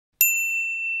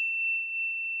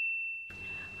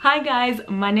Hi guys,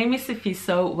 my name is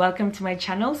Sifiso. Welcome to my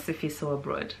channel, Sifiso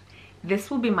Abroad.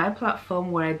 This will be my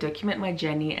platform where I document my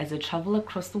journey as I travel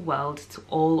across the world to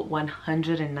all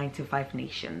 195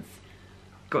 nations.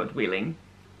 God willing.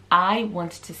 I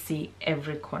want to see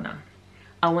every corner.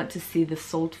 I want to see the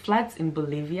salt flats in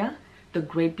Bolivia, the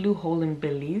Great Blue Hole in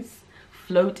Belize,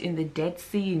 float in the Dead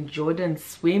Sea in Jordan,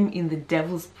 swim in the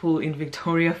Devil's Pool in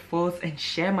Victoria Falls, and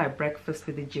share my breakfast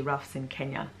with the giraffes in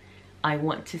Kenya. I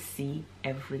want to see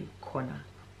every corner.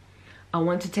 I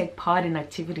want to take part in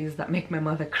activities that make my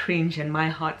mother cringe and my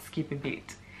heart skip a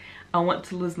beat. I want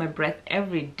to lose my breath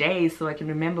every day so I can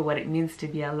remember what it means to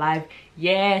be alive.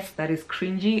 Yes, that is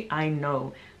cringy, I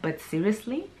know. But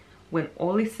seriously, when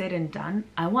all is said and done,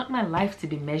 I want my life to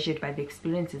be measured by the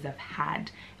experiences I've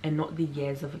had and not the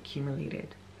years I've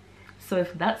accumulated. So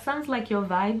if that sounds like your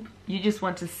vibe, you just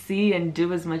want to see and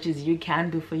do as much as you can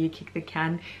before you kick the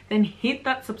can, then hit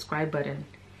that subscribe button.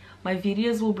 My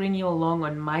videos will bring you along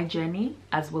on my journey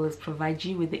as well as provide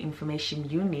you with the information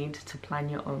you need to plan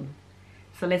your own.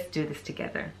 So let's do this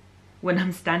together. When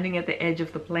I'm standing at the edge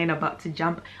of the plane about to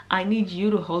jump, I need you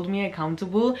to hold me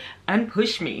accountable and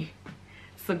push me.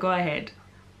 So go ahead,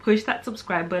 push that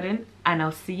subscribe button and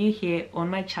I'll see you here on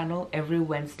my channel every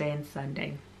Wednesday and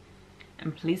Sunday.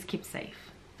 And please keep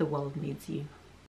safe. The world needs you.